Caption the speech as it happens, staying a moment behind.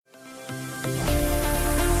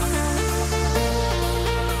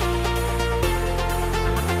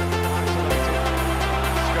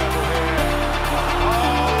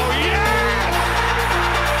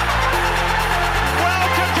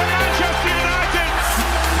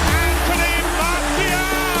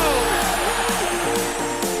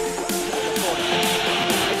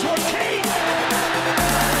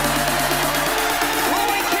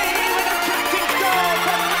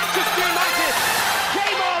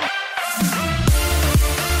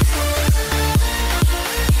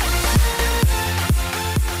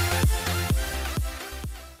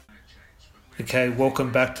Okay,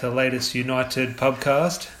 welcome back to the latest United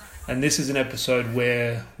Pubcast, and this is an episode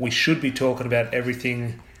where we should be talking about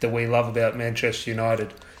everything that we love about Manchester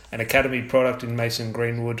United. An academy product in Mason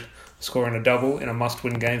Greenwood scoring a double in a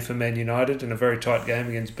must-win game for Man United in a very tight game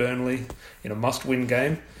against Burnley in a must-win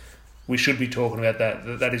game. We should be talking about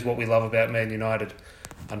that. That is what we love about Man United.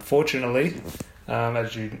 Unfortunately,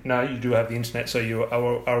 as you know, you do have the internet, so you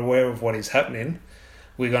are aware of what is happening.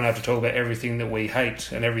 We're going to have to talk about everything that we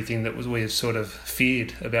hate and everything that we have sort of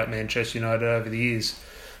feared about Manchester United over the years.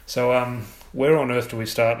 So where on earth do we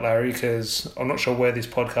start, Larry? Because I'm not sure where this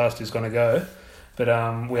podcast is going to go, but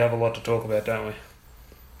we have a lot to talk about, don't we?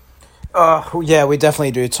 Yeah, we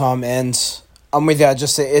definitely do, Tom, and I'm with you.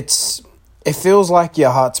 It feels like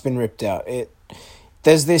your heart's been ripped out.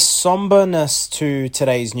 There's this somberness to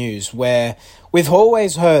today's news where we've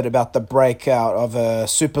always heard about the breakout of a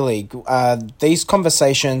Super League. These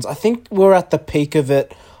conversations, I think we're at the peak of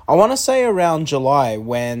it, I want to say around July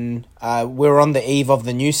when we're on the eve of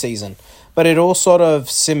the new season. But it all sort of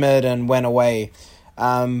simmered and went away.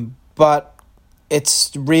 But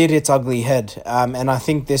it's reared its ugly head. And I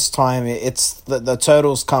think this time it's the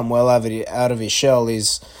turtle's come well out of his shell.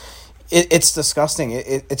 It's disgusting.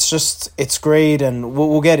 It's greed, and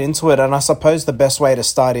we'll get into it. And I suppose the best way to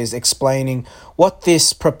start is explaining what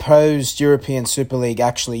this proposed European Super League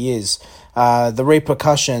actually is, the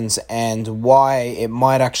repercussions, and why it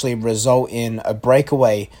might actually result in a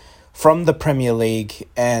breakaway from the Premier League,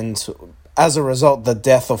 and as a result, the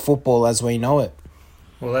death of football as we know it.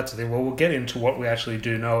 Well, that's the thing. Well, we'll get into what we actually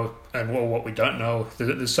do know and what we don't know.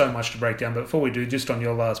 There's so much to break down. But before we do, just on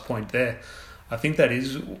your last point there, I think that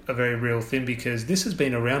is a very real thing, because this has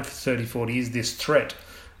been around for 30, 40 years, this threat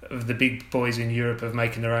of the big boys in Europe of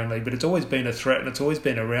making their own league. But it's always been a threat, and it's always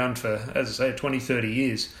been around for, as I say, 20, 30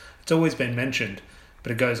 years. It's always been mentioned,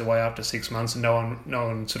 but it goes away after 6 months and no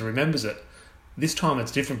one sort of remembers it. This time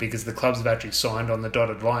it's different because the clubs have actually signed on the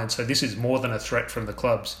dotted line. So this is more than a threat from the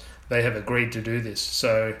clubs. They have agreed to do this.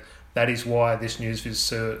 So that is why this news is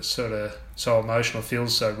so emotional,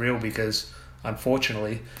 feels so real, because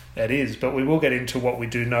unfortunately, it is. But we will get into what we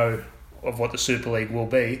do know of what the Super League will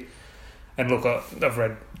be. And look, I've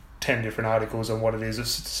read 10 different articles on what it is. I'm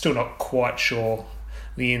still not quite sure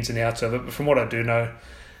the ins and outs of it. But from what I do know,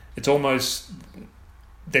 it's almost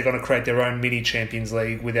they're going to create their own mini Champions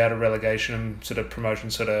League without a relegation sort of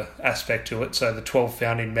promotion sort of aspect to it. So the 12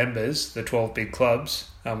 founding members, the 12 big clubs,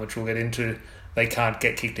 which we'll get into, they can't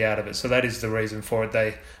get kicked out of it. So that is the reason for it.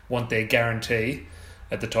 They want their guarantee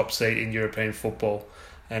at the top seat in European football.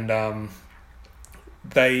 And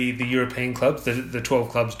the European clubs, the 12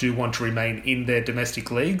 clubs, do want to remain in their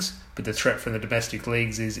domestic leagues, but the threat from the domestic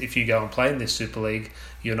leagues is if you go and play in this Super League,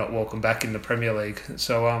 you're not welcome back in the Premier League.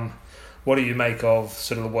 So what do you make of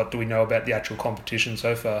sort of what do we know about the actual competition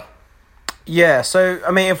so far? Yeah, so,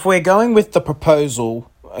 I mean, if we're going with the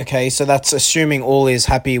proposal, okay, so that's assuming all is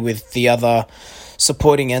happy with the other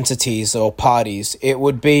supporting entities or parties, it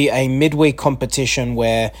would be a midweek competition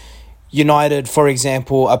where United, for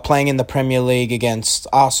example, are playing in the Premier League against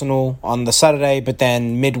Arsenal on the Saturday, but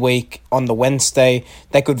then midweek on the Wednesday,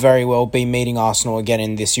 they could very well be meeting Arsenal again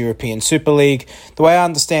in this European Super League. The way I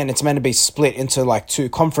understand, it's meant to be split into like two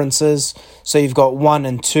conferences. So you've got 1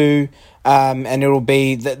 and 2, and it'll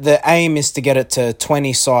be the aim is to get it to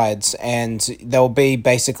 20 sides, and there'll be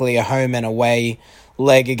basically a home and away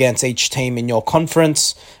leg against each team in your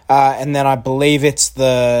conference, and then I believe it's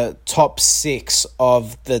the top 6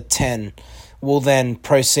 of the 10 will then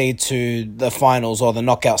proceed to the finals or the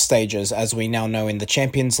knockout stages, as we now know in the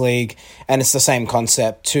Champions League, and it's the same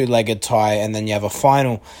concept, 2-legged tie, and then you have a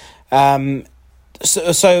final.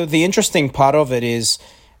 So the interesting part of it is,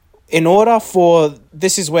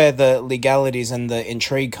 this is where the legalities and the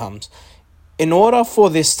intrigue comes. In order for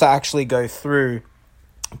this to actually go through,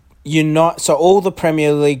 so all the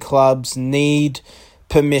Premier League clubs need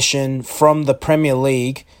permission from the Premier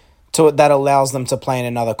League that allows them to play in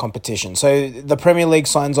another competition. So the Premier League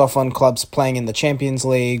signs off on clubs playing in the Champions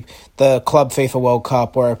League, the Club FIFA World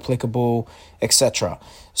Cup where applicable, etc.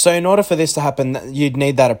 So in order for this to happen, you'd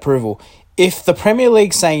need that approval. If the Premier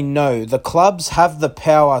League say no, the clubs have the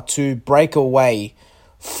power to break away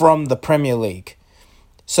from the Premier League.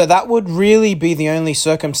 So that would really be the only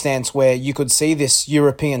circumstance where you could see this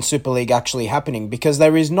European Super League actually happening, because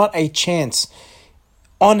there is not a chance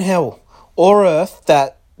on hell or earth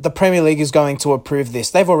that the Premier League is going to approve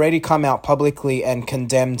this. They've already come out publicly and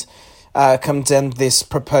condemned this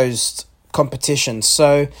proposed competition.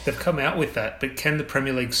 So they've come out with that, but can the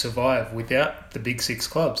Premier League survive without the big 6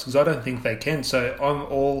 clubs? Because I don't think they can. So I'm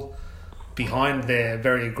all behind their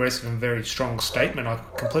very aggressive and very strong statement. I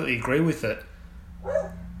completely agree with it.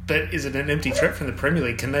 But is it an empty threat from the Premier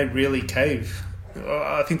League? Can they really cave?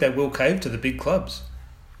 I think they will cave to the big clubs.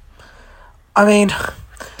 I mean,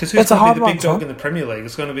 because who's going to be the big dog in the Premier League?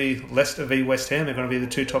 It's going to be Leicester v West Ham. They're going to be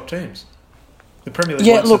the two top teams. The Premier League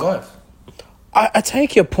won't survive. I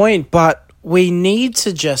take your point, but we need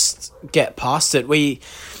to just get past it. We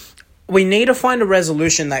need to find a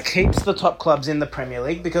resolution that keeps the top clubs in the Premier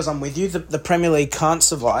League, because I'm with you, the Premier League can't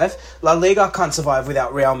survive. La Liga can't survive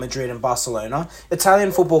without Real Madrid and Barcelona.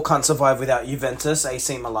 Italian football can't survive without Juventus,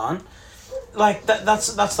 AC Milan. Like,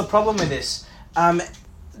 that's the problem with this.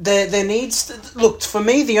 There needs to, look, for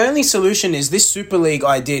me, the only solution is this Super League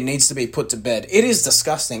idea needs to be put to bed. It is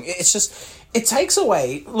disgusting. It's just, it takes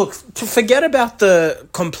away, look, forget about the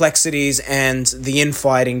complexities and the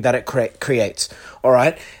infighting that it creates, all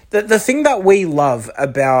right? The thing that we love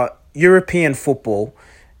about European football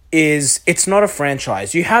is it's not a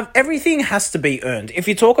franchise. Everything has to be earned. If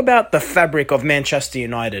you talk about the fabric of Manchester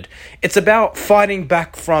United, it's about fighting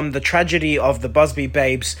back from the tragedy of the Busby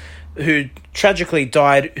Babes who tragically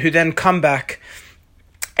died, who then come back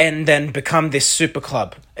and then become this super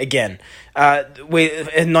club again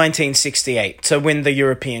in 1968 to win the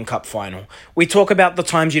European Cup final. We talk about the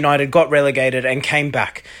times United got relegated and came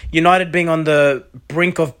back. United being on the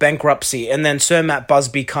brink of bankruptcy, and then Sir Matt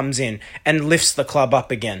Busby comes in and lifts the club up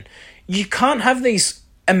again. You can't have these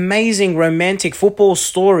amazing romantic football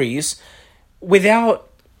stories without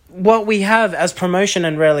what we have as promotion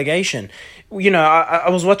and relegation. You know, I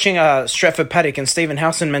was watching Stretford Paddock, and Stephen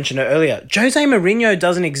Howson mentioned it earlier. Jose Mourinho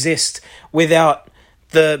doesn't exist without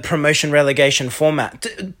the promotion relegation format.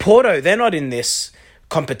 Porto, they're not in this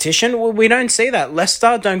competition. We don't see that.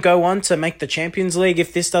 Leicester don't go on to make the Champions League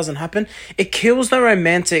if this doesn't happen. It kills the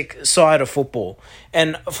romantic side of football.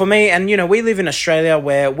 And for me, and you know, we live in Australia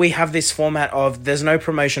where we have this format of there's no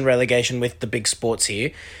promotion relegation with the big sports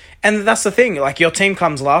here. And that's the thing, like, your team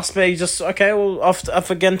comes last, but you just, okay, well,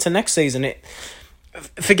 off again to next season.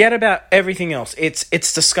 Forget about everything else. It's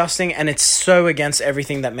disgusting, and it's so against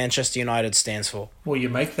everything that Manchester United stands for. Well, you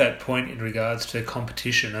make that point in regards to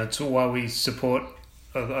competition. That's why we support,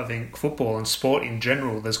 I think, football and sport in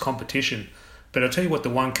general. There's competition. But I'll tell you what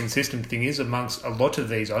the one consistent thing is amongst a lot of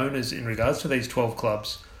these owners in regards to these 12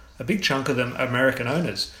 clubs. A big chunk of them are American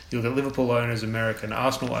owners. You'll get Liverpool owners American,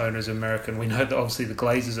 Arsenal owners American. We know that obviously the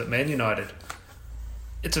Glazers at Man United.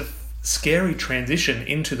 It's a scary transition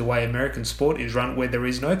into the way American sport is run, where there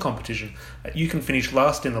is no competition. You can finish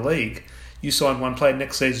last in the league. You sign one player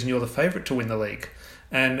next season, you're the favourite to win the league.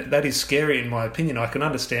 And that is scary in my opinion. I can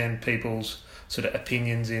understand people's sort of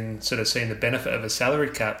opinions in sort of seeing the benefit of a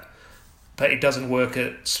salary cap, but it doesn't work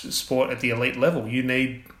at sport at the elite level. You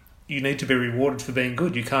need to be rewarded for being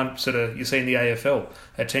good. You can't you see in the AFL,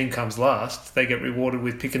 a team comes last, they get rewarded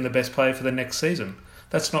with picking the best player for the next season.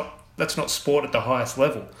 That's not sport at the highest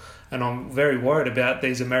level. And I'm very worried about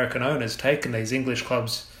these American owners taking these English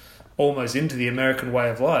clubs almost into the American way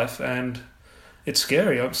of life, and it's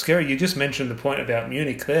scary. It's scary. You just mentioned the point about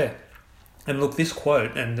Munich there. And look, this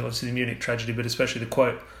quote, and obviously the Munich tragedy, but especially the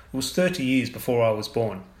quote, it was 30 years before I was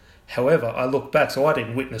born. However, I look back, so I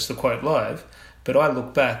didn't witness the quote live, but I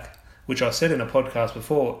look back, which I said in a podcast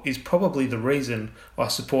before, is probably the reason I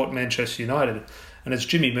support Manchester United. And it's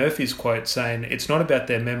Jimmy Murphy's quote saying, it's not about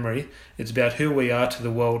their memory, it's about who we are to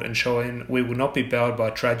the world, and showing we will not be bowed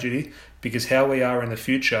by tragedy, because how we are in the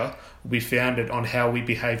future will be founded on how we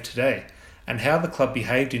behave today. And how the club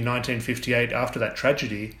behaved in 1958 after that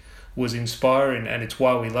tragedy was inspiring, and it's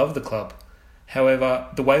why we love the club. However,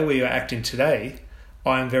 the way we are acting today,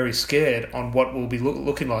 I am very scared on what we'll be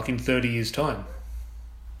looking like in 30 years' time.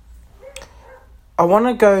 I want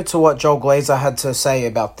to go to what Joel Glazer had to say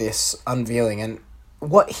about this unveiling, and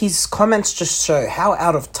what his comments just show how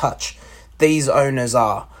out of touch these owners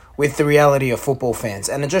are with the reality of football fans.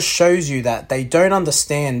 And it just shows you that they don't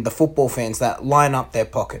understand the football fans that line up their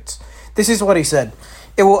pockets. This is what he said.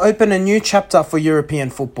 It will open a new chapter for European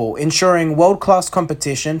football, ensuring world-class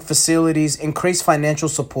competition, facilities, increased financial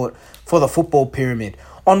support for the football pyramid.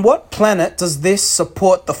 On what planet does this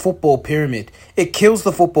support the football pyramid? It kills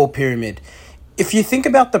the football pyramid. If you think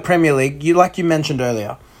about the Premier League, like you mentioned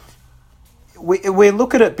earlier, we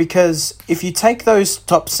look at it because if you take those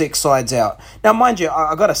top six sides out... Now, mind you,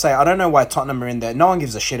 I got to say, I don't know why Tottenham are in there. No one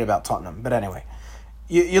gives a shit about Tottenham. But anyway,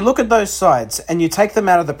 you look at those sides and you take them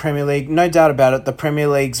out of the Premier League, no doubt about it, the Premier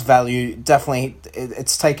League's value, definitely,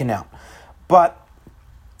 it's taken out. But,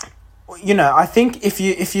 you know, I think if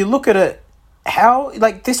you look at it, how...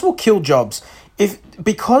 Like, this will kill jobs.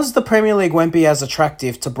 Because the Premier League won't be as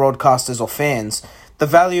attractive to broadcasters or fans, the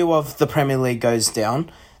value of the Premier League goes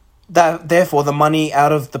down. Therefore, the money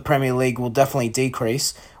out of the Premier League will definitely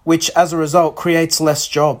decrease, which as a result creates less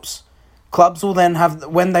jobs. Clubs will then have,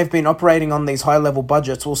 when they've been operating on these high-level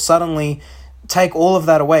budgets, will suddenly take all of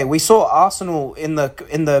that away. We saw Arsenal in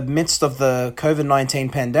the midst of the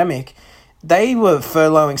COVID-19 pandemic. They were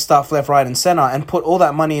furloughing staff left, right and centre and put all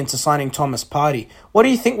that money into signing Thomas Partey. What do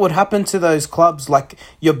you think would happen to those clubs like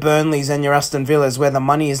your Burnleys and your Aston Villas, where the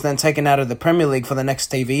money is then taken out of the Premier League for the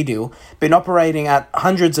next TV deal, been operating at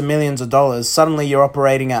hundreds of millions of dollars, suddenly you're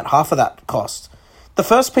operating at half of that cost? The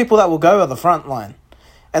first people that will go are the front line.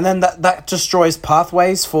 And then that destroys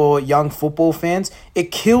pathways for young football fans.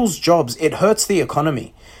 It kills jobs. It hurts the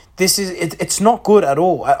economy. It's not good at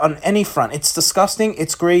all on any front. It's disgusting.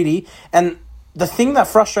 It's greedy. And the thing that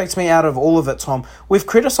frustrates me out of all of it, Tom, we've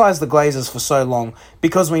criticised the Glazers for so long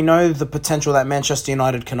because we know the potential that Manchester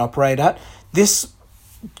United can operate at.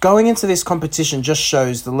 Going into this competition just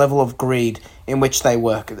shows the level of greed in which they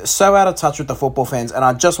work. They're so out of touch with the football fans, and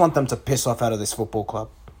I just want them to piss off out of this football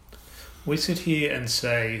club. We sit here and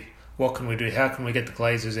say, what can we do? How can we get the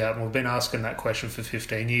Glazers out? And we've been asking that question for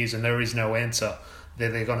 15 years and there is no answer.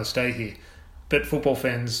 They're going to stay here. But football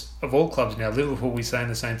fans of all clubs now, Liverpool, we're saying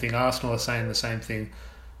the same thing. Arsenal are saying the same thing.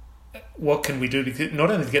 What can we do? Because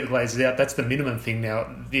not only to get the Glazers out, that's the minimum thing now.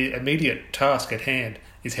 The immediate task at hand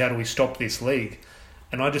is how do we stop this league?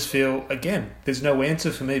 And I just feel, again, there's no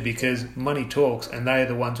answer for me because money talks and they are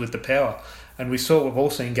the ones with the power. And we've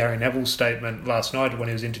all seen Gary Neville's statement last night when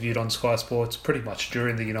he was interviewed on Sky Sports, pretty much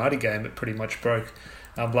during the United game. It pretty much broke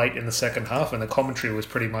late in the second half, and the commentary was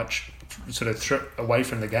pretty much sort of away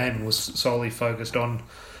from the game and was solely focused on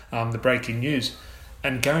the breaking news.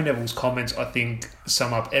 And Gary Neville's comments, I think,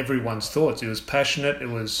 sum up everyone's thoughts. It was passionate, it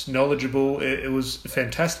was knowledgeable, it was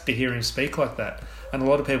fantastic to hear him speak like that. And a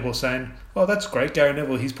lot of people were saying, well, that's great, Gary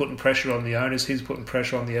Neville, he's putting pressure on the owners, he's putting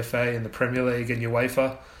pressure on the FA and the Premier League and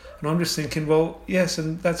UEFA. And I'm just thinking, well, yes,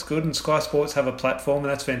 and that's good, and Sky Sports have a platform,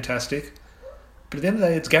 and that's fantastic. But at the end of the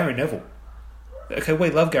day, it's Gary Neville. Okay,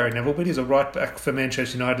 we love Gary Neville, but he's a right back for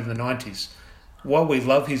Manchester United in the 90s. While we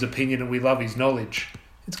love his opinion and we love his knowledge,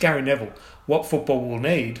 it's Gary Neville. What football will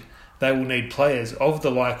need, they will need players of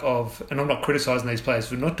the like of, and I'm not criticising these players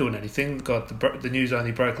for not doing anything. God, the news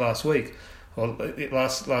only broke last week, or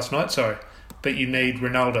last night, sorry. But you need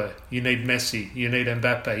Ronaldo, you need Messi, you need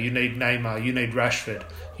Mbappe, you need Neymar, you need Rashford,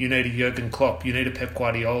 you need a Jurgen Klopp, you need a Pep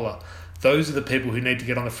Guardiola. Those are the people who need to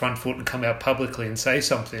get on the front foot and come out publicly and say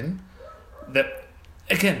something that,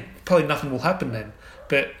 again, probably nothing will happen then.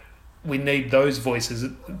 But we need those voices.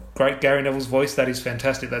 Great Gary Neville's voice, that is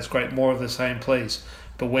fantastic, that's great, more of the same please.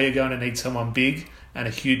 But we're going to need someone big and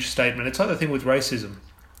a huge statement. It's like the thing with racism.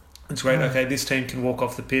 It's great, okay, this team can walk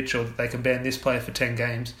off the pitch or they can ban this player for 10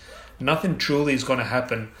 games. Nothing truly is going to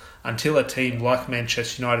happen until a team like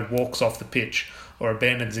Manchester United walks off the pitch or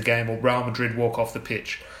abandons a game, or Real Madrid walk off the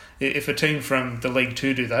pitch. If a team from the League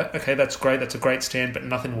 2 do that, okay, that's great, that's a great stand, but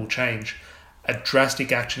nothing will change. A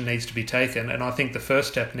drastic action needs to be taken, and I think the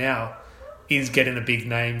first step now is getting a big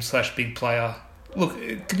name / big player. Look,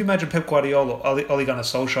 could you imagine Pep Guardiola, Ole Gunnar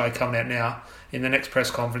Solskjaer coming out now in the next press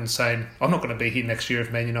conference saying, I'm not going to be here next year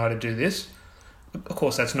if Man United do this? Of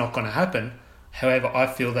course, that's not going to happen. However, I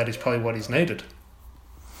feel that is probably what is needed.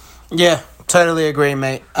 Yeah, totally agree,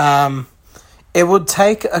 mate. It would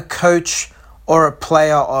take a coach or a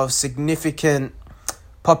player of significant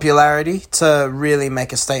popularity to really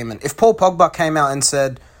make a statement. If Paul Pogba came out and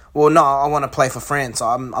said, well, no, I want to play for France,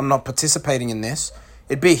 I'm not participating in this,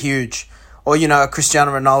 it'd be huge. Or,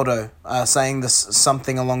 Cristiano Ronaldo saying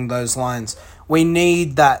something along those lines. We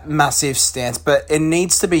need that massive stance, but it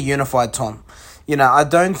needs to be unified, Tom. I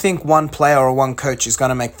don't think one player or one coach is going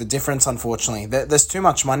to make the difference, unfortunately. There's too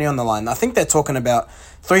much money on the line. I think they're talking about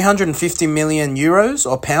 350 million euros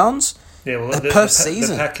or pounds per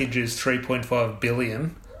season. The package is 3.5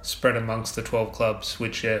 billion spread amongst the 12 clubs,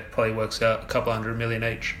 which probably works out a couple $100 million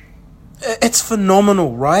each. It's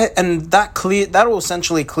phenomenal, right? And that will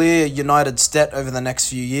essentially clear United's debt over the next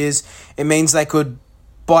few years. It means they could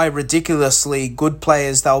buy ridiculously good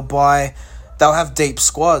players. They'll have deep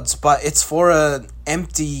squads, but it's for an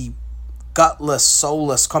empty, gutless,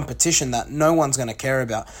 soulless competition that no one's going to care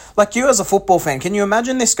about. Like you as a football fan, can you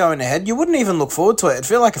imagine this going ahead? You wouldn't even look forward to it. It'd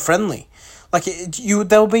feel like a friendly.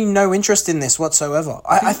 There'll be no interest in this whatsoever.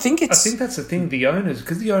 I think that's the thing. The owners,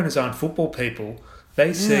 because the owners aren't football people,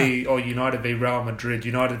 they see, United v Real Madrid,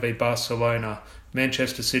 United v Barcelona,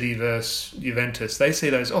 Manchester City versus Juventus. They see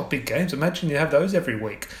those, big games. Imagine you have those every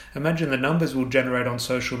week. Imagine the numbers will generate on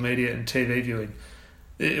social media and TV viewing.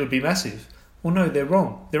 It would be massive. Well, no, they're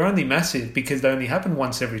wrong. They're only massive because they only happen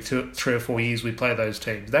once every 3 or 4 years we play those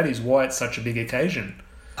teams. That is why it's such a big occasion.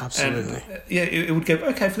 Absolutely. And, it would get,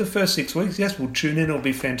 for the first 6 weeks, yes, we'll tune in. It'll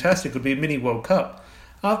be fantastic. It'll be a mini World Cup.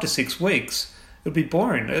 after 6 weeks, it would be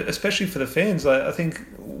boring, especially for the fans. I think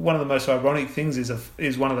one of the most ironic things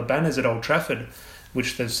is one of the banners at Old Trafford,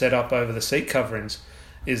 which they've set up over the seat coverings,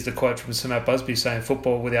 is the quote from Sir Matt Busby saying,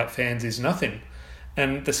 "Football without fans is nothing."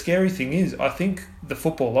 And the scary thing is, I think the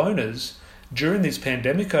football owners, during this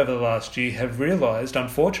pandemic over the last year, have realised,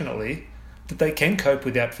 unfortunately, that they can cope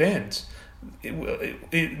without fans.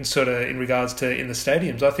 In regards to in the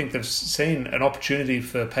stadiums, I think they've seen an opportunity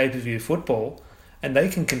for pay-per-view football, and they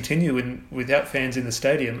can continue without fans in the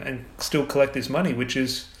stadium and still collect this money, which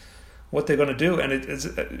is what they're going to do. And it's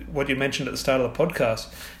what you mentioned at the start of the podcast.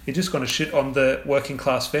 You're just going to shit on the working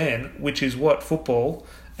class fan, which is what football,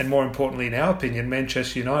 and more importantly, in our opinion,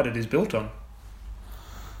 Manchester United is built on.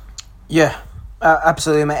 Yeah,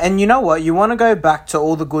 absolutely, mate. And you know what? You want to go back to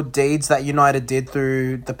all the good deeds that United did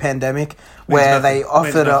through the pandemic, where they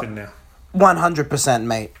offered up 100%,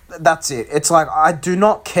 mate. That's it. It's like, I do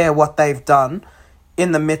not care what they've done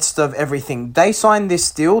in the midst of everything. They signed this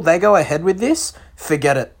deal. They go ahead with this.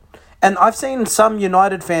 Forget it. And I've seen some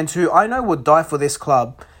United fans who I know would die for this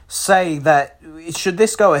club say that should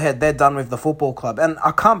this go ahead, they're done with the football club. And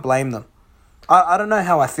I can't blame them. I don't know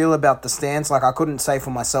how I feel about the stance. Like, I couldn't say for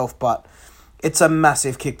myself, but it's a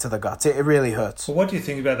massive kick to the guts. It really hurts. Well, what do you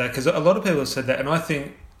think about that? Because a lot of people have said that, and I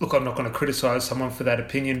think, look, I'm not going to criticise someone for that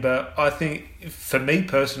opinion, but I think, for me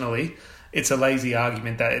personally, it's a lazy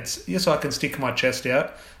argument that it's, yes, I can stick my chest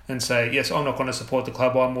out and say, yes, I'm not going to support the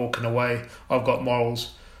club, I'm walking away, I've got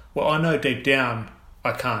morals. Well, I know deep down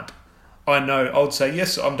I can't. I know I would say,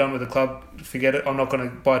 yes, I'm done with the club, forget it, I'm not going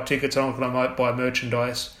to buy tickets, I'm not going to buy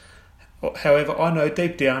merchandise. However, I know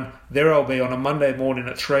deep down, there I'll be on a Monday morning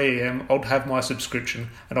at 3 a.m, I'll have my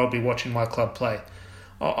subscription and I'll be watching my club play.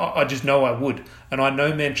 I just know I would. And I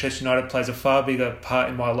know Manchester United plays a far bigger part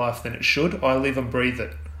in my life than it should. I live and breathe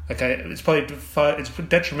it. Okay, it's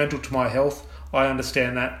detrimental to my health, I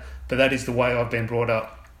understand that, but that is the way I've been brought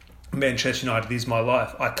up. Manchester United is my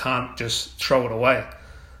life. I can't just throw it away.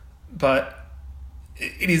 But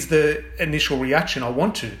it is the initial reaction I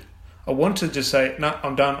want to just say, no,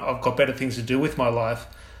 I'm done, I've got better things to do with my life.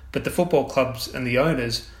 But the football clubs and the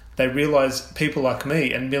owners, they realise people like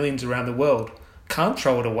me and millions around the world can't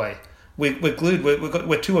throw it away. We're glued,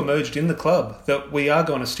 we're too emerged in the club that we are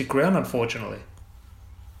going to stick around, unfortunately.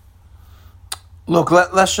 Look,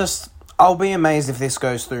 let's just... I'll be amazed if this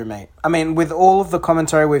goes through, mate. I mean, with all of the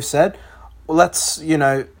commentary we've said, let's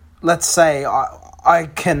say I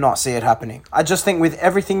cannot see it happening. I just think with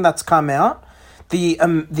everything that's come out, the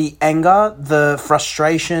anger, the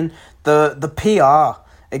frustration, the PR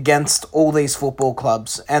against all these football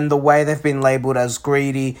clubs and the way they've been labelled as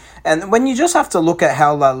greedy. And when you just have to look at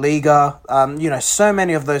how La Liga, so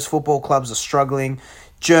many of those football clubs are struggling.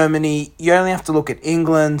 Germany, you only have to look at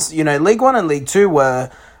England. League One and League Two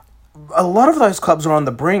were... A lot of those clubs were on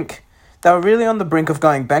the brink. They were really on the brink of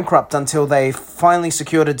going bankrupt until they finally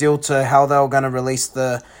secured a deal to how they were going to release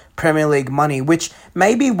the Premier League money, which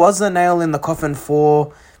maybe was the nail in the coffin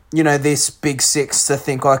for, this Big Six to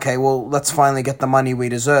think, okay, well, let's finally get the money we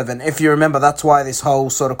deserve. And if you remember, that's why this whole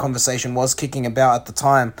sort of conversation was kicking about at the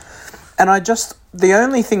time. And the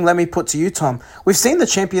only thing, let me put to you, Tom, we've seen the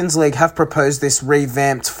Champions League have proposed this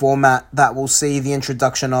revamped format that will see the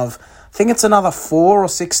introduction of, I think it's another 4 or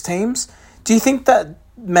 6 teams. Do you think that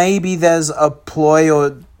maybe there's a ploy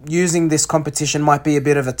or using this competition might be a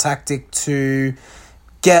bit of a tactic to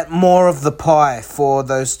get more of the pie for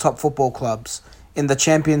those top football clubs in the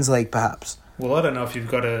Champions League, perhaps? Well, I don't know if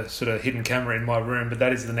you've got a sort of hidden camera in my room, but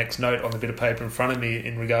that is the next note on the bit of paper in front of me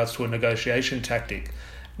in regards to a negotiation tactic.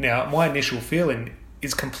 Now, my initial feeling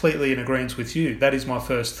is completely in agreement with you. That is my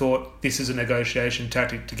first thought. This is a negotiation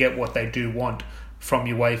tactic to get what they do want from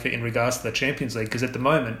UEFA in regards to the Champions League, because at the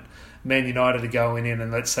moment, Man United are going in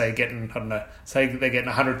and let's say getting, say they're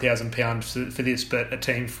getting £100,000 for this, but a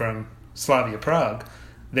team from Slavia Prague,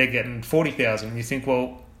 they're getting 40,000. And you think,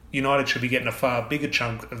 well, United should be getting a far bigger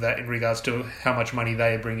chunk of that in regards to how much money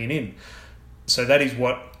they are bringing in. So that is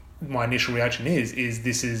what my initial reaction is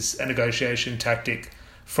this is a negotiation tactic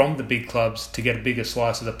from the big clubs to get a bigger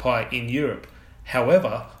slice of the pie in Europe.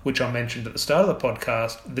 However, which I mentioned at the start of the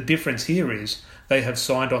podcast, the difference here is they have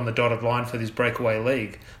signed on the dotted line for this breakaway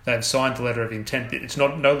league. They have signed the letter of intent. It's no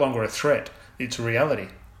longer a threat. It's a reality.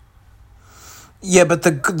 Yeah, but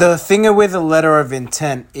the thing with a letter of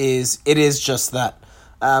intent is it is just that.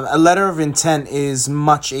 A letter of intent is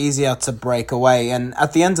much easier to break away. And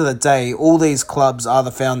at the end of the day, all these clubs are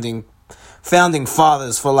the founding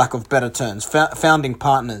fathers, for lack of better terms, founding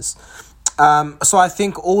partners. So I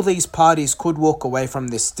think all these parties could walk away from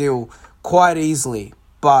this deal quite easily,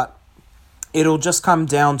 but it'll just come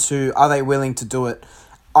down to, are they willing to do it?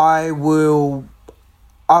 I will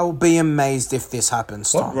I'll be amazed if this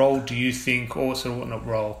happens, Tom. What role do you think,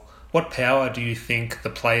 what power do you think the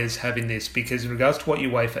players have in this? Because in regards to what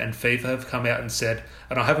UEFA and FIFA have come out and said,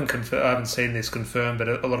 and I haven't seen this confirmed, but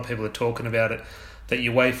a lot of people are talking about it, that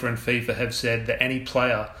UEFA and FIFA have said that any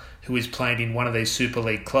player who is playing in one of these Super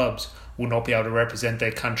League clubs will not be able to represent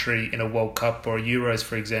their country in a World Cup or a Euros,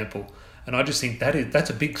 for example. And I just think that's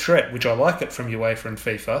a big threat, which I like it from UEFA and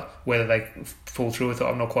FIFA. Whether they fall through with it,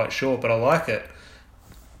 I'm not quite sure, but I like it.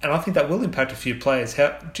 And I think that will impact a few players.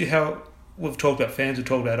 How we've talked about fans, we've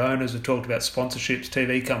talked about owners, we've talked about sponsorships,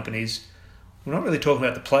 TV companies. We're not really talking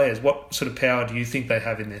about the players. What sort of power do you think they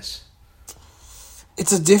have in this?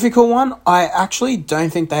 It's a difficult one. I actually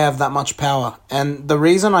don't think they have that much power. And the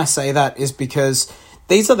reason I say that is because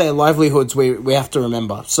these are their livelihoods we have to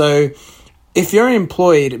remember. So if you're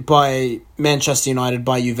employed by Manchester United,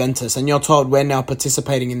 by Juventus, and you're told we're now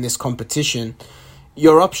participating in this competition,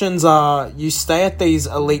 your options are you stay at these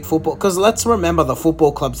elite football... Because let's remember the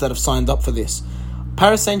football clubs that have signed up for this.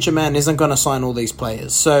 Paris Saint-Germain isn't going to sign all these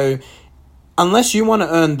players. So unless you want to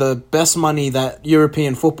earn the best money that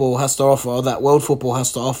European football has to offer, or that world football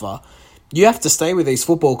has to offer, you have to stay with these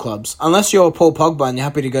football clubs. Unless you're Paul Pogba and you're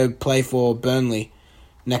happy to go play for Burnley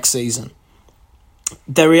next season.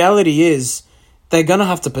 The reality is they're going to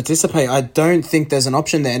have to participate. I don't think there's an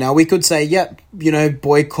option there. Now, we could say,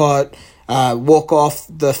 boycott, walk off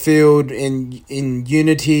the field in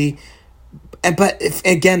unity. But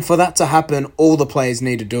again, for that to happen, all the players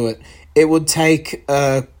need to do it. It would take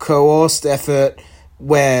a coerced effort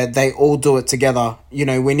where they all do it together.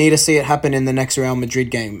 We need to see it happen in the next Real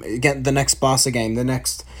Madrid game, again, the next Barca game, the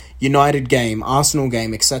next United game, Arsenal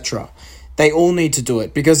game, etc. They all need to do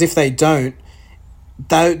it, because if they don't,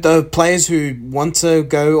 the players who want to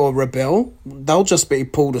go or rebel, they'll just be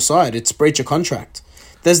pulled aside. It's breach of contract.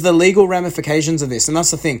 There's the legal ramifications of this, and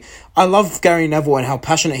that's the thing. I love Gary Neville and how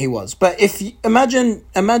passionate he was, but if imagine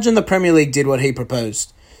the Premier League did what he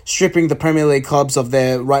proposed, stripping the Premier League clubs of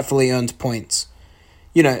their rightfully earned points.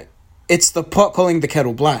 It's the pot calling the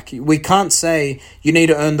kettle black. We can't say you need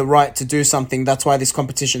to earn the right to do something, that's why this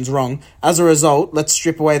competition's wrong. As a result, let's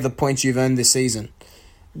strip away the points you've earned this season.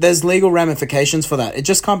 There's legal ramifications for that. It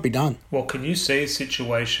just can't be done. Well, can you see a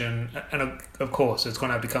situation, and of course it's going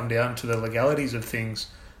to have to come down to the legalities of things,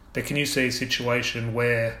 but can you see a situation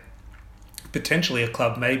where potentially a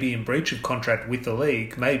club may be in breach of contract with the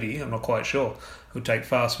league? Maybe, I'm not quite sure. It would take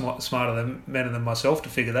far smarter men than myself to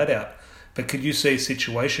figure that out. But could you see a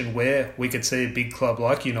situation where we could see a big club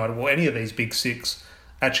like United, or any of these big six,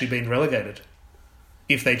 actually being relegated?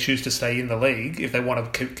 If they choose to stay in the league, if they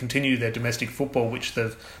want to continue their domestic football, which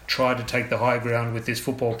they've tried to take the high ground with this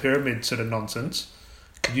football pyramid sort of nonsense,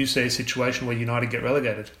 could you see a situation where United get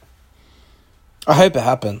relegated? I hope it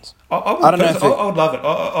happens. I would love it.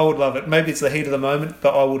 I would love it. Maybe it's the heat of the moment,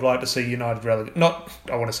 but I would like to see United relegated. Not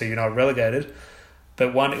I want to see United relegated,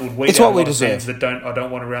 but one, it would weed out a lot of fans that I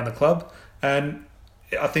don't want around the club. And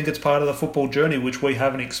I think it's part of the football journey, which we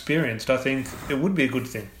haven't experienced. I think it would be a good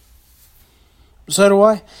thing. So do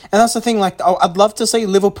I. And that's the thing, I'd love to see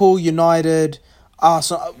Liverpool, United,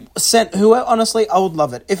 Arsenal, honestly, I would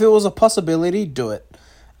love it. If it was a possibility, do it.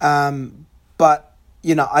 But,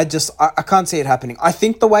 I can't see it happening. I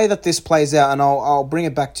think the way that this plays out, and I'll bring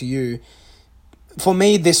it back to you, for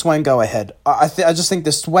me, this won't go ahead. I just think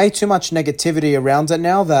there's way too much negativity around it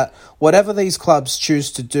now that whatever these clubs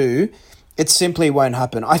choose to do, it simply won't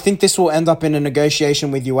happen. I think this will end up in a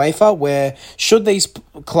negotiation with UEFA where should these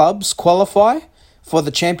clubs qualify for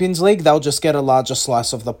the Champions League, they'll just get a larger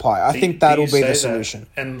slice of the pie. I think that'll be the solution.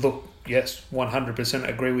 And look, yes, 100%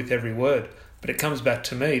 agree with every word. But it comes back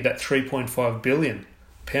to me, that £3.5 billion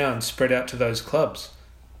spread out to those clubs.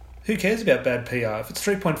 Who cares about bad PR? If it's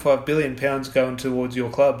 £3.5 billion going towards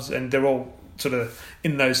your clubs and they're all sort of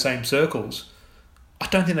in those same circles, I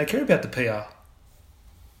don't think they care about the PR.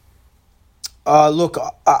 Look,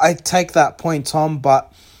 I take that point, Tom,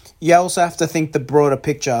 but you also have to think the broader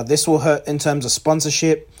picture. This will hurt in terms of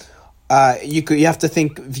sponsorship. You have to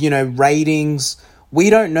think, ratings.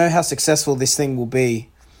 We don't know how successful this thing will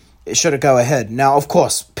be should it go ahead. Now, of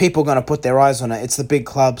course, people are going to put their eyes on it. It's the big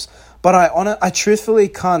clubs. But I truthfully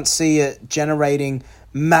can't see it generating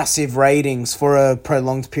massive ratings for a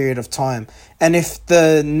prolonged period of time. And if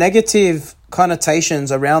the negative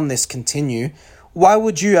connotations around this continue, why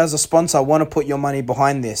would you as a sponsor want to put your money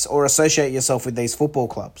behind this or associate yourself with these football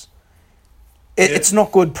clubs? It's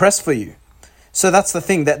not good press for you. So that's the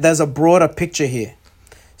thing, that there's a broader picture here.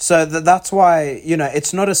 So that's why,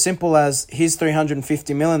 it's not as simple as here's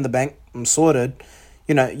 350 million in the bank, I'm sorted.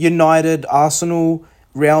 United, Arsenal,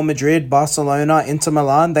 Real Madrid, Barcelona, Inter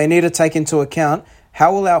Milan, they need to take into account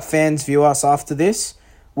how will our fans view us after this?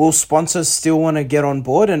 will sponsors still want to get on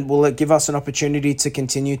board, and will it give us an opportunity to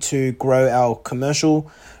continue to grow our commercial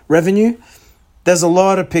revenue? There's a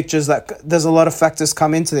lot of there's a lot of factors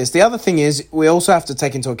come into this. The other thing is we also have to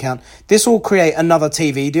take into account this will create another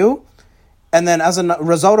TV deal. And then as a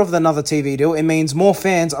result of another TV deal, it means more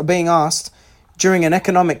fans are being asked during an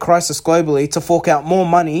economic crisis globally to fork out more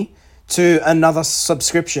money to another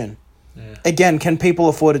subscription. Yeah. Again, can people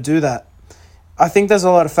afford to do that? I think there's a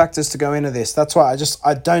lot of factors to go into this. That's why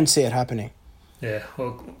I don't see it happening. Yeah,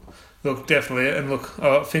 well, look, definitely. And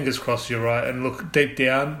look, fingers crossed you're right. And look, deep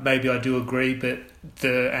down, maybe I do agree, but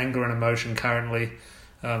the anger and emotion currently,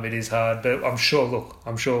 it is hard. But I'm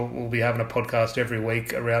sure we'll be having a podcast every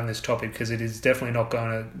week around this topic because it is definitely not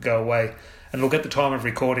going to go away. And look, at the time of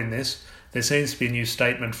recording this, there seems to be a new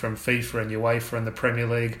statement from FIFA and UEFA and the Premier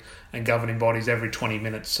League and governing bodies every 20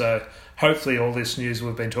 minutes. So hopefully all this news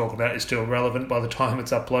we've been talking about is still relevant by the time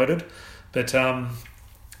it's uploaded. But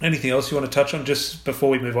anything else you want to touch on just before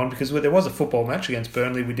we move on? Because there was a football match against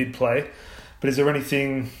Burnley we did play. But is there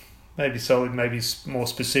anything maybe solid, maybe more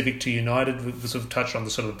specific to United? We've sort of touched on the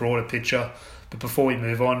sort of broader picture. But before we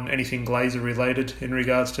move on, anything Glazer related in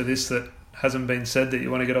regards to this that hasn't been said that you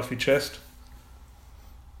want to get off your chest?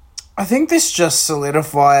 I think this just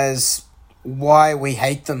solidifies why we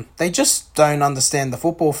hate them. They just don't understand the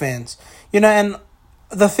football fans. And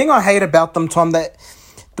the thing I hate about them, Tom, that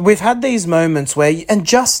we've had these moments where, and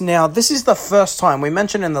just now, this is the first time, we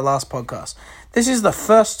mentioned in the last podcast, this is the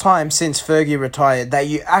first time since Fergie retired that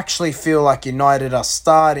you actually feel like United are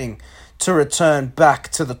starting to return back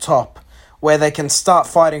to the top, where they can start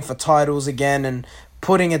fighting for titles again and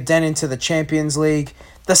putting a dent into the Champions League.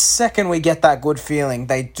 The second we get that good feeling,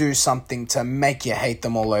 they do something to make you hate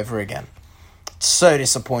them all over again. It's so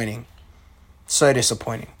disappointing. So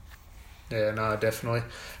disappointing. Yeah, no, definitely.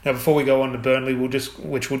 Now, before we go on to Burnley, we'll just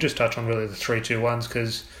touch on really the 3-2-1s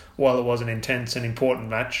because while it was an intense and important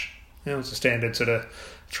match, it was a standard sort of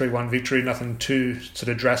 3-1 victory, nothing too sort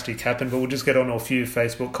of drastic happened, but we'll just get on to a few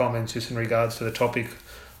Facebook comments just in regards to the topic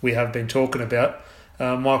we have been talking about.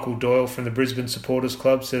 Michael Doyle from the Brisbane Supporters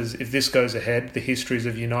Club says, if this goes ahead, the histories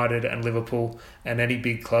of United and Liverpool and any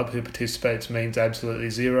big club who participates means absolutely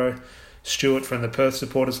zero. Stuart from the Perth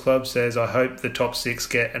Supporters Club says, I hope the top six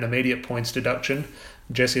get an immediate points deduction.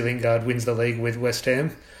 Jesse Lingard wins the league with West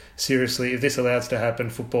Ham. Seriously, if this allows to happen,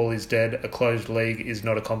 football is dead. A closed league is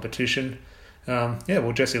not a competition.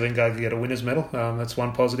 Jesse Lingard can get a winner's medal. That's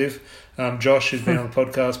one positive. Josh has been on the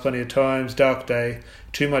podcast plenty of times. Dark day.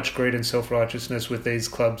 Too much greed and self-righteousness with these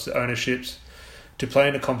clubs' ownerships. To play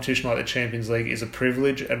in a competition like the Champions League is a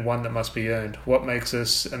privilege and one that must be earned. What makes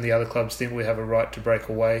us and the other clubs think we have a right to break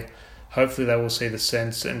away? Hopefully they will see the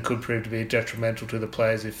sense and could prove to be detrimental to the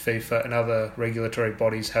players if FIFA and other regulatory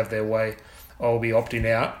bodies have their way. I will be opting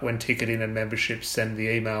out when ticketing and memberships send the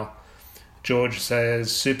email. George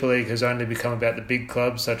says, Super League has only become about the big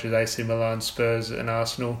clubs such as AC Milan, Spurs and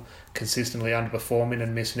Arsenal consistently underperforming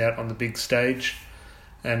and missing out on the big stage.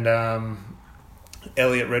 And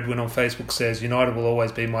Elliot Redwin on Facebook says, United will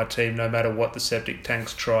always be my team no matter what the septic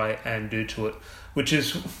tanks try and do to it. Which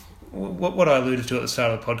is what I alluded to at the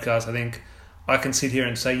start of the podcast. I think I can sit here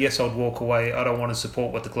and say, yes, I'd walk away. I don't want to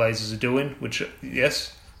support what the Glazers are doing, which,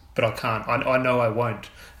 yes, but I can't. I know I won't.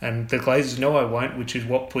 And the Glazers know I won't, which is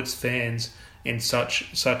what puts fans in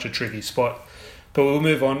such a tricky spot. But we'll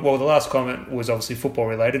move on. Well, the last comment was obviously football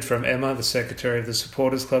related from Emma, the secretary of the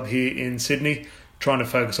Supporters Club here in Sydney, trying to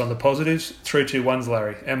focus on the positives. 3-2-1s,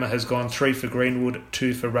 Larry. Emma has gone 3 for Greenwood,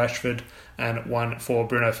 2 for Rashford, and 1 for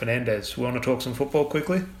Bruno Fernandes. We want to talk some football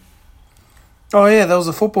quickly? Oh, yeah, there was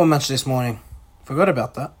a football match this morning. Forgot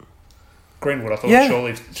about that. Greenwood, I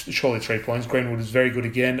thought, surely 3 points. Greenwood is very good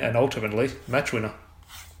again and ultimately match winner.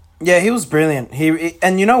 Yeah, he was brilliant.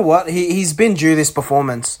 And you know what? He's been due this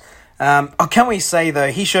performance. Can we say,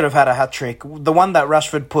 though, he should have had a hat-trick. The one that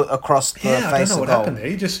Rashford put across the face of the goal. I don't know what happened there.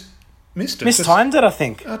 He just missed it. Mistimed it, I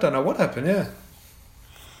think. I don't know what happened, yeah.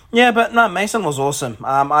 Yeah, but no, Mason was awesome.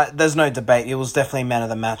 There's no debate. He was definitely man of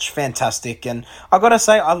the match. Fantastic. And I got to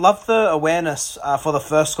say, I love the awareness for the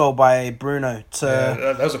first goal by Bruno.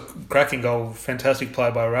 That was a cracking goal. Fantastic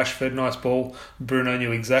play by Rashford. Nice ball. Bruno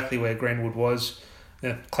knew exactly where Greenwood was.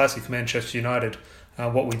 Yeah, classic Manchester United.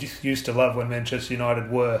 What we used to love when Manchester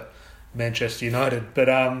United were Manchester United. But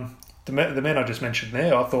the man I just mentioned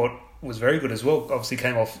there, I thought was very good as well. Obviously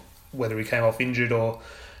came off, whether he came off injured or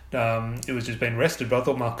it was just being rested, but I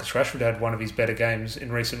thought Marcus Rashford had one of his better games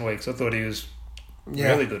in recent weeks. I thought he was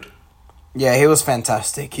really good. Yeah, he was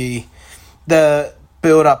fantastic. The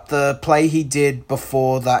build-up, the play he did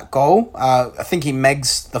before that goal, I think he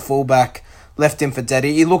megs the fullback, left him for dead.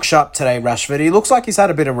 He looks sharp today, Rashford. He looks like he's had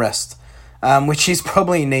a bit of rest. which is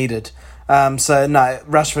probably needed. So, no,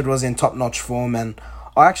 Rashford was in top-notch form, and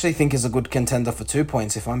I actually think is a good contender for 2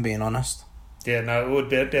 points, if I'm being honest. Yeah, no, it would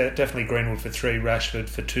be definitely Greenwood for 3, Rashford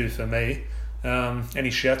for 2 for me. Any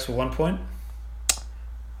shouts for 1 point?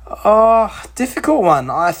 Difficult one.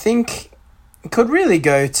 I think it could really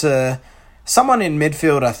go to someone in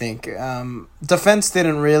midfield, I think. Defence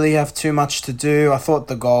didn't really have too much to do. I thought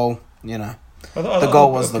the goal, the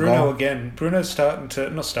goal was the goal. Bruno again. Bruno's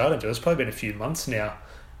not starting to. It's probably been a few months now.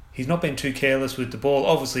 He's not been too careless with the ball.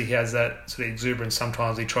 Obviously, he has that sort of exuberance.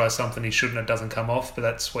 Sometimes he tries something he shouldn't, it doesn't come off, but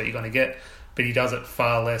that's what you're going to get. But he does it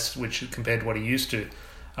far less, which compared to what he used to.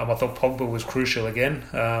 I thought Pogba was crucial again.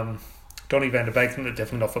 Donny van de Beek,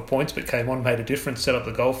 definitely not for points, but came on, made a difference, set up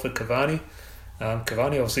the goal for Cavani.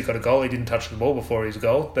 Cavani obviously got a goal. He didn't touch the ball before his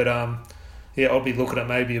goal. But, I'll be looking at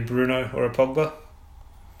maybe a Bruno or a Pogba.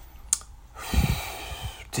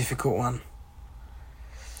 Difficult one.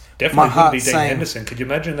 Definitely going to be Dean Henderson. Could you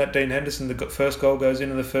imagine that Dean Henderson, the first goal goes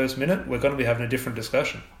in the first minute? We're going to be having a different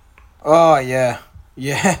discussion. Oh, yeah.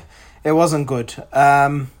 Yeah, it wasn't good.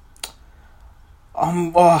 My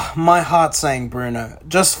heart's saying Bruno,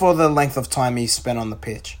 just for the length of time he spent on the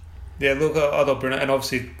pitch. Yeah, look, I thought Bruno, and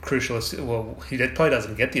obviously crucial assist. Well, he probably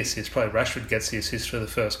doesn't get the assist. Probably Rashford gets the assist for the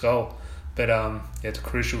first goal. But it's a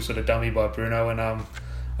crucial sort of dummy by Bruno. And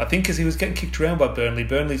I think because he was getting kicked around by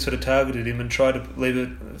Burnley sort of targeted him and tried to leave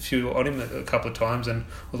a few on him a couple of times. And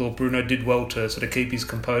although Bruno did well to sort of keep his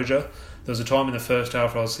composure, there was a time in the first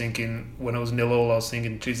half I was thinking, when it was 0-0, I was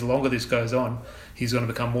thinking, geez, the longer this goes on, he's going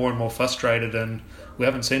to become more and more frustrated. And we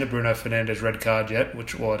haven't seen a Bruno Fernandes red card yet,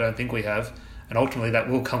 which, I don't think we have. And ultimately that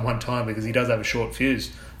will come one time because he does have a short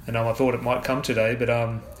fuse. And I thought it might come today, but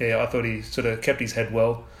I thought he sort of kept his head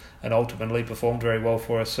well and ultimately performed very well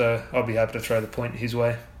for us. So I'll be happy to throw the point his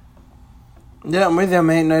way. Yeah, I'm with you,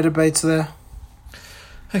 mate. No debates there.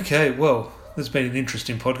 Okay, well, this has been an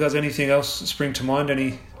interesting podcast. Anything else spring to mind?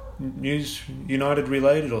 Any news United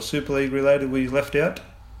related or Super League related we left out?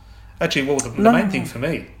 Actually, the main thing for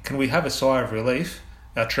me, can we have a sigh of relief?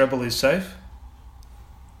 Our treble is safe.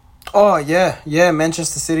 Oh, yeah.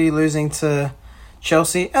 Manchester City losing to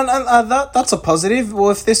Chelsea. And that's a positive.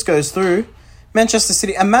 Well, if this goes through, Manchester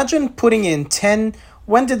City, imagine putting in 10...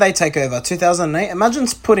 When did they take over? 2008? Imagine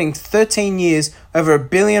putting 13 years, over £1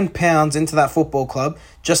 billion into that football club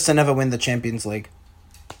just to never win the Champions League.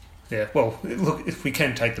 Yeah, well, look, if we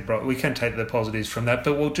can take the positives from that,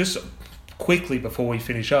 but we'll just quickly before we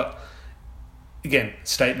finish up. Again,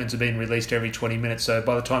 statements are being released every 20 minutes, so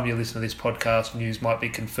by the time you listen to this podcast, news might be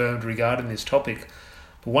confirmed regarding this topic.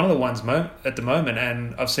 But one of the ones at the moment,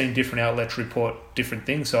 and I've seen different outlets report different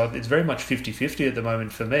things, so it's very much 50-50 at the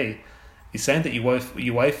moment for me, is saying that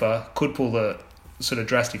UEFA could pull the sort of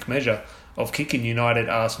drastic measure of kicking United,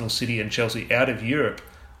 Arsenal, City and Chelsea out of Europe,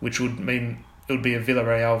 which would mean it would be a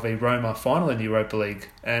Villarreal v Roma final in the Europa League.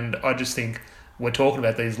 And I just think we're talking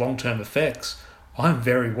about these long-term effects. I'm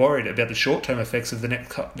very worried about the short-term effects of the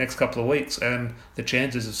next couple of weeks and the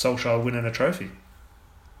chances of Solskjaer winning a trophy.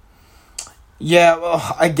 Yeah,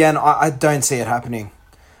 well, again, I don't see it happening.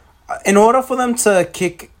 In order for them to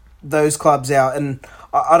kick those clubs out, and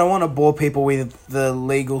I don't want to bore people with the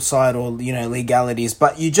legal side or, legalities,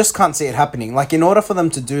 but you just can't see it happening. Like, in order for them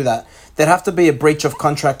to do that, there'd have to be a breach of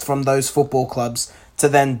contract from those football clubs to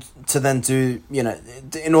then do,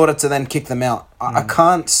 in order to then kick them out. I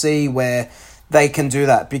can't see where they can do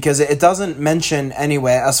that because it doesn't mention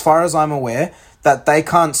anywhere, as far as I'm aware, that they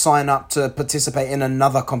can't sign up to participate in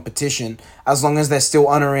another competition as long as they're still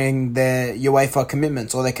honouring their UEFA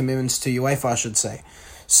commitments, or their commitments to UEFA, I should say.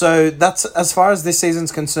 So that's, as far as this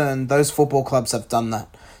season's concerned, those football clubs have done that.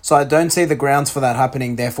 So I don't see the grounds for that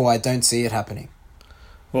happening, therefore I don't see it happening.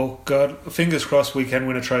 Well, God, fingers crossed we can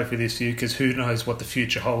win a trophy this year, because who knows what the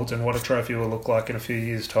future holds and what a trophy will look like in a few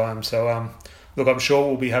years' time. So, look, I'm sure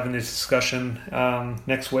we'll be having this discussion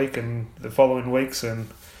next week and the following weeks. And,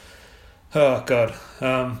 oh,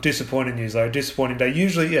 God, disappointing news, though. Disappointing day.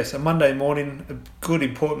 Usually, yes, a Monday morning, a good,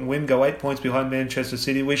 important win, go 8 points behind Manchester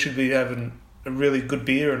City. We should be having a really good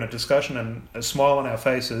beer and a discussion and a smile on our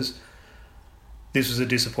faces. This was a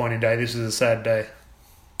disappointing day. This is a sad day.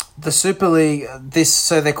 The Super League,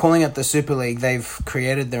 so they're calling it the Super League. They've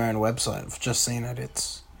created their own website. I've just seen it.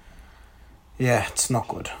 It's not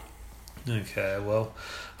good. Okay, well,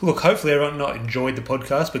 look, hopefully everyone not enjoyed the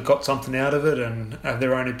podcast but got something out of it and have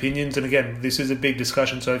their own opinions. And again, this is a big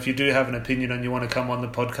discussion, so if you do have an opinion and you want to come on the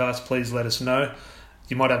podcast, please let us know.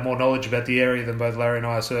 You might have more knowledge about the area than both Larry and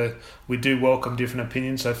I, so we do welcome different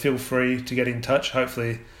opinions, so feel free to get in touch.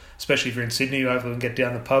 Hopefully, especially if you're in Sydney, hopefully we can get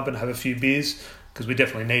down the pub and have a few beers, because we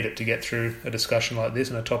definitely need it to get through a discussion like this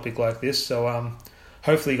and a topic like this. So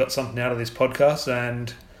hopefully you got something out of this podcast.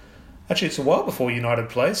 And actually, it's a while before United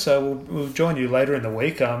plays, so we'll join you later in the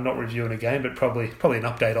week. Not reviewing a game, but probably an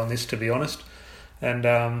update on this, to be honest, and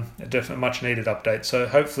a definitely much needed update. So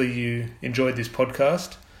hopefully you enjoyed this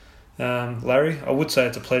podcast. Larry, I would say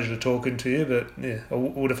it's a pleasure talking to you, but yeah, I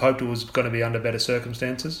would have hoped it was going to be under better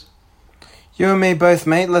circumstances. You and me both,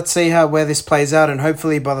 mate. Let's see where this plays out, and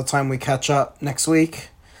hopefully by the time we catch up next week,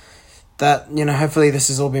 that, hopefully this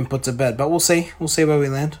has all been put to bed. But we'll see. We'll see where we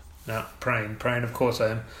land. No, praying, of course I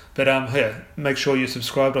am. But make sure you're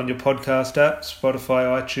subscribed on your podcast app,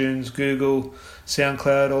 Spotify, iTunes, Google,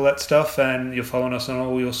 SoundCloud, all that stuff, and you're following us on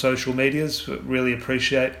all your social medias. Really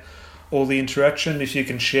appreciate all the interaction. If you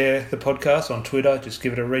can share the podcast on Twitter, just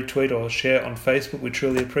give it a retweet or share it on Facebook. We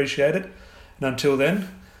truly appreciate it. And until then,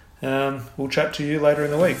 we'll chat to you later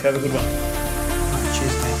in the week. Have a good one.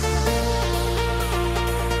 Cheers, mate.